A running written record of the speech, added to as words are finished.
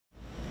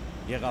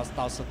Եղած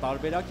 10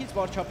 տարբերակից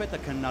վարչապետը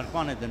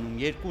քննարկման է դնում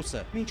երկուսը։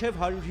 Մինչև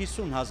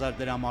 150,000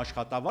 դրամ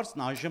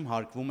աշխատավարձն այժմ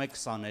հարկվում է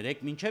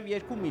 23, մինչև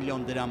 2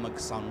 միլիոն դրամը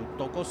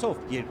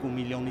 28%-ով, 2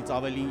 միլիոնից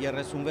ավելին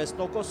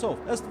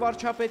 36%-ով։ Ըստ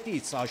վարչապետի,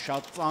 սա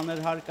շատ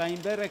ծանր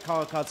հարկային բեռ է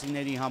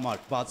քաղաքացիների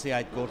համար։ Բացի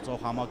այդ,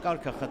 գործող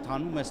համակարգը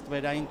խթանում է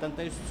ստվերային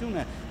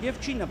տնտեսությունը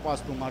եւ չի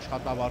նպաստում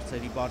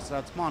աշխատավարձերի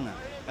բարձրացմանը։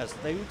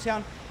 Ըստ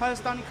էության,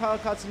 Հայաստանի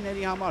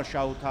քաղաքացիների համար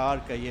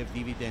շահութահարկը եւ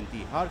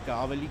դիվիդենդի հարկը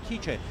ավելի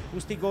քիչ է,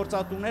 ուստի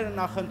գործատուները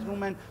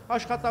նախընտրում են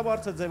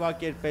աշխատավարձը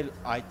ձևակերպել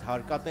այդ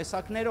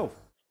հարկատեսակներով։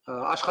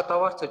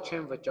 Աշխատավարձը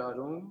չեն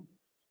վճարում,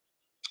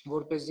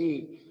 որպեսզի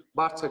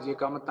բարձր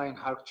եկամտային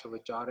հարկ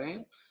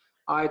չվճարեն,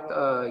 այդ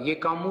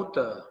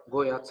եկամուտը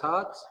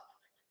գոյացած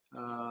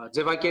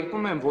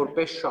ձևակերպում են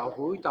որպես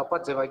շահույթ, ապա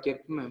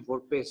ձևակերպում են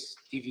որպես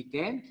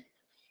դիվիդենդ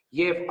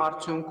եւ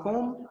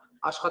արդյունքում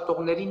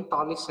աշխատողներին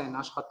տալիս են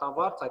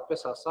աշխատավարձ,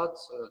 այդպես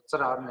ասած,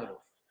 ծրարներով։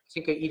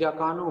 Այսինքն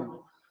իրականում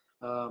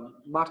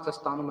մարդը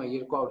ստանում է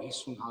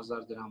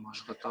 250,000 դրամ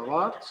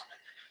աշխատավարձ,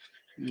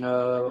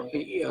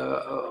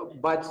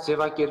 բայց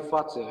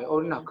ձևակերպված է,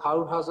 օրինակ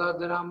 100,000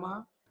 դրամը։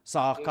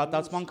 Սա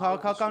աղքատացման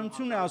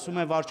քաղաքականություն է, ասում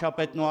է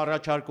վարչապետն ու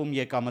առաջարկում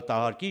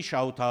եկամտահարկի,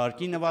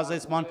 շահութահարկի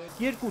նվազեցման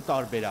երկու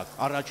տարբերակ։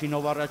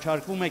 Առաջինով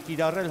առաջարկվում է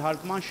կիրառել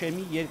հարկման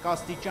շեմի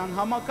երկաստիճան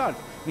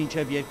համակարգ,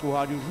 մինչև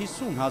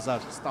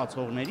 250,000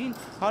 ստացողներին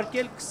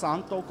հարկել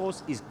 20%,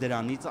 իսկ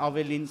դրանից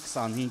ավելին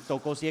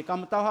 25%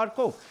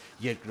 եկամտահարկով։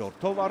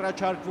 Երկրորդով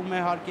առաջարկվում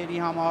է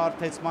հարկերի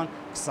համահարթեցման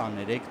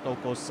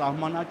 23%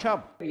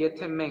 սահմանաչափ։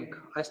 Եթե մենք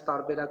այս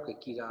տարբերակը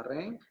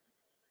կիրառենք,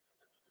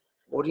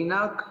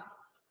 օրինակ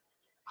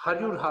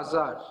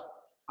 100,000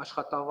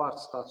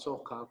 աշխատավարձ ստացող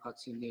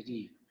քաղաքացիների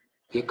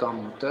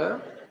եկամուտը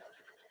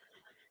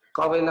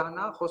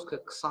կավելանա, խոսքը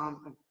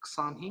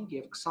 25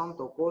 եւ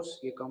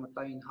 20%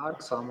 եկամտային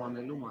հարկ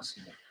սահմանելու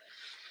մասին է։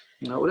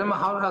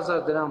 Ուրեմն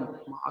 100,000 դրամ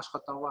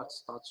աշխատավարձ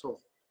ստացող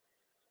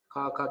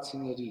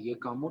քաղաքացիների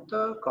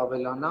եկամուտը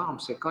կավելանա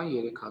ամսական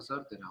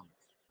 3,000 դրամով։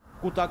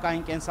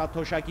 Կൂട്ടակային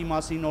կենսաթոշակի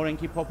մասին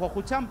օրենքի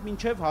փոփոխությամբ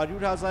մինչև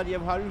 100,000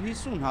 եւ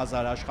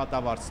 150,000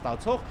 աշխատավարձ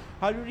ստացող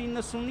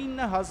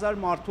 199,000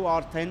 մարդու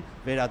արդեն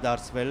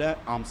վերադարձվել է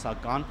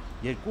ամսական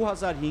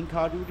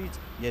 2,500-ից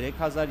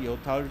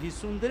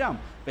 3,750 դրամ։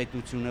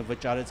 Պետությունը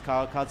վճարեց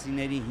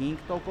քաղաքացիների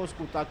 5%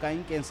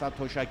 կൂട്ടակային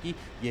կենսաթոշակի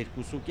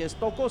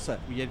 2,5%-ը։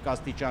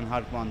 Երկաստիճան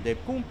հարկման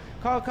դեպքում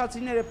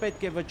քաղաքացիները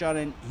պետք է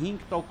վճարեն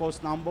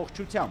 5%-ն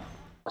ամբողջությամբ։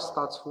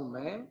 Ստացվում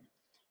է,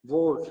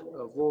 որ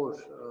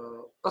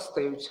ըստ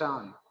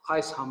էության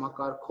այս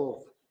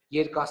համակարգով,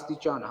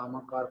 երկաստիճան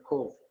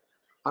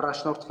համակարգով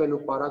առաջնորդվելու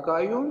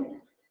պարագայում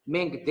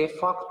մենք դե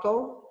ֆակտո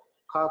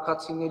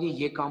քաղաքացիների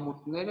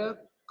եկամուտները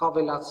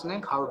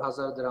կավելացնենք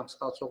 100,000 դրամ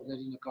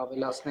ստացողներին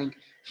կավելացնենք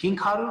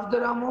 500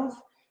 դրամով,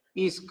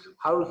 իսկ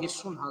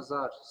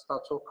 150,000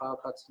 ստացող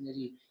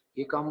քաղաքացիների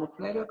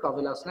եկամուտները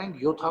կավելացնենք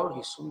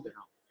 750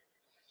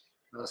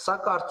 դրամ։ Սա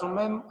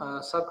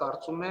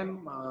կարծում եմ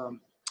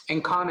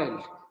այնքան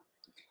էլ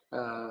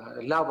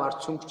լավ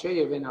արդյունք չէ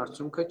եւ այն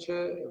արդյունքը չէ,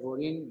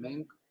 որին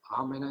մենք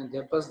ամենայն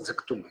դեպս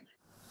ձգտում ենք։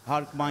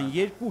 Հարկման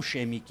երկու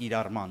շեմի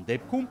կիրառման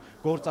դեպքում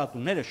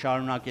գործատուները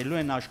շարունակելու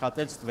են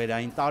աշխատել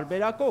ստվերային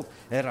տարբերակով,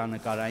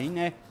 հեռանկարային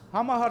է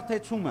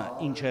համահարթեցումը,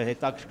 ինչը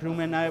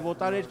հետաքրքրում է նաև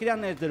օտարերկրյա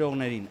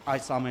ներդրողներին,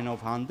 այս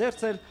ամենով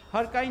հանդերձ էլ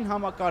հարկային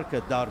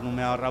համակարգը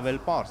դառնում է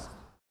առավել պարզ։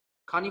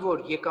 Քանի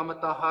որ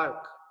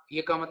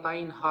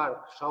եկամտային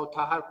հարկ,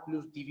 շահութահարկ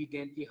պլյուս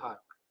դիվիդենդի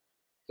հարկ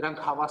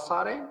դրանք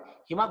հավասար են,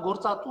 հիմա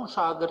գործատուն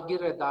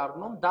շահագրգիռ է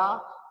դառնում դա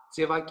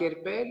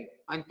ձևակերպել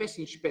այնպես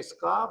ինչպես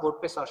կա,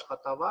 որպես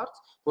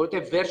աշխատավարձ,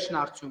 որովհետև վերջն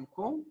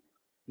արդյունքում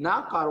նա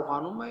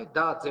կարողանում է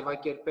դա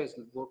ձևակերպես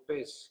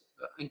որպես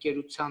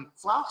ընկերության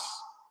ծախս։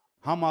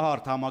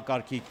 Համահարթ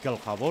համակարգի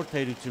գլխավոր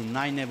թերությունն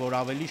այն է, որ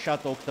ավելի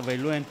շատ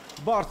օգտվելու են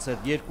բարձր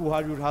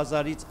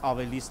 200,000-ից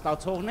ավելի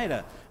ստացողները,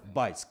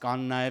 բայց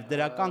կան նաև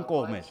դրական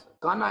կողմեր։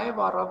 Կա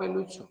նաև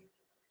առավելություն։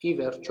 Ի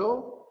վերջո,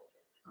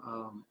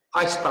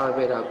 այս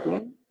տարբերակում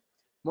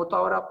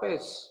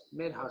մոտավորապես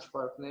մեր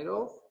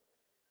հաշվարկներով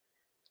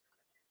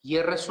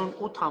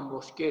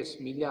 38,5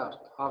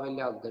 միլիարդ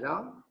հավելյալ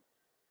դրամ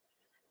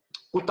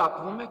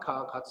կուտակվում է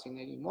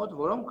քաղաքացիների մոտ,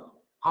 որոնք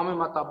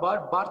համեմատաբար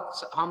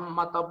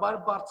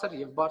բարձր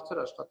եւ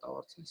բարձր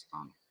աշխատավարձ են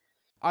ստանում։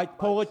 Այդ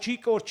փողը չի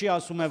կորչի,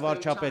 ասում է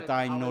վարչապետը,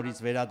 այն նորից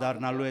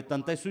վերադառնալու է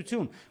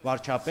տնտեսություն։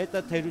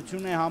 Վարչապետը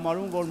թերություն է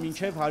համարում, որ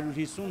մինչև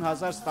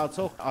 150,000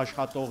 ստացող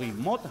աշխատողի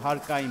մոտ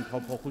հարկային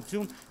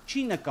փոփոխություն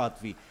չի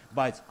նկատվի,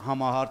 բայց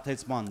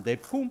համահարթեցման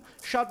դեպքում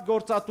շատ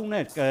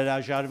գործատուներ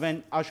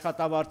կհրաժարվեն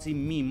աշխատավարձի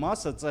մի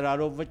մասը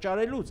ծրարով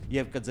վճարելուց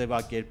եւ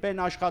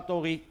կձևակերպեն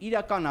աշխատողի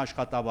իրական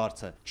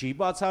աշխատավարձը։ Չի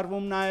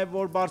բացառվում նաև,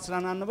 որ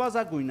բարձրանա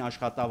նվազագույն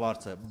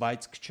աշխատավարձը,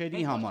 բայց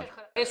քչերի համար։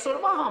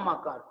 Այսօրվա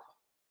համակարգ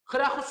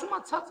խրախուսում է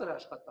ցածր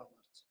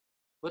աշխատավարձը,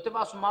 որտեղ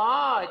ասում է,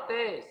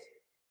 այտես,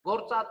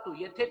 գործատու,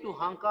 եթե դու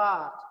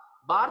հանկարծ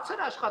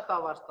բարձր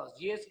աշխատավարձ տաս,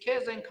 ես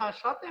քեզ այնքան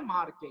շատ եմ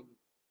հարկելու։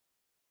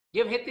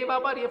 Եվ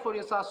հետևաբար, երբ որ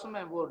ես ասում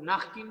եմ, որ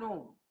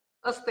նախկինում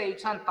ըստ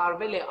էության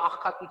տարվել է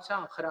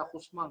աղքատության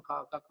խրախուսման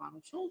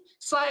քաղաքականություն,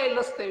 սա է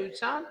ըստ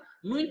էության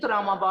նույն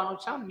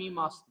տրամաբանության մի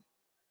մասն է։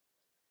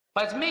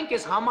 Բայց մենք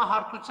այս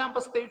համահարթությամբ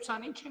ըստ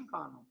էության ինչ ենք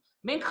անում։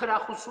 Մենք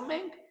խրախուսում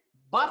ենք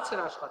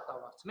բարձր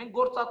աշխատավարձ։ Մենք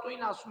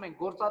գործատուին ասում ենք,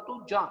 գործատու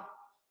ջան,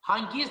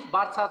 հանգիստ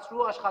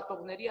բարձրացրու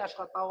աշխատողների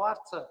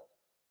աշխատավարձը,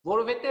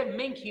 որովհետև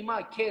մենք հիմա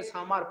քեզ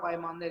համար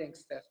պայմաններ ենք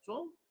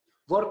ստեղծում,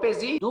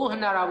 որպեսզի դու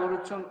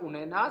հնարավորություն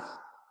ունենաս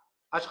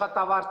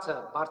աշխատավարձը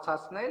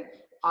բարձրացնել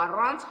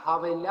առանց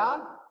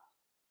հավելյալ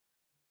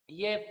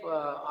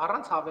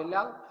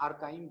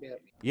հարկային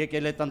բեռի։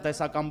 Եկել է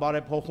տնտեսական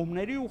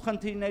բարեփոխումների ու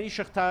խնդիրների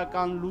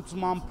շղթայական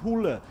լուծման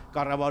փուլը։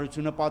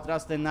 Կառավարությունը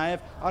պատրաստ է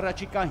նաև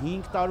առաջիկա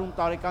 5 տարում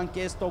տարեկան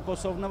կես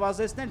տոկոսով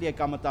նվազեցնել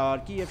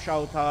եկամտահարկի եւ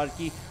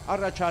շահութահարկի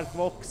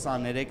առաջարկվող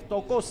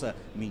 23%-ը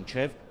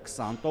մինչև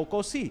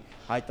 20%-ի,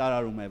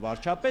 հայտարարում է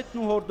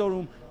վարչապետն ու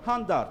հորդորում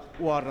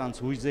հանդարտ ու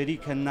առանց հույզերի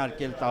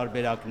քննարկել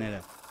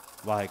տարբերակները։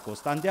 Վահե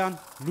Կոստանդյան,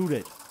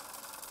 Լուրեր։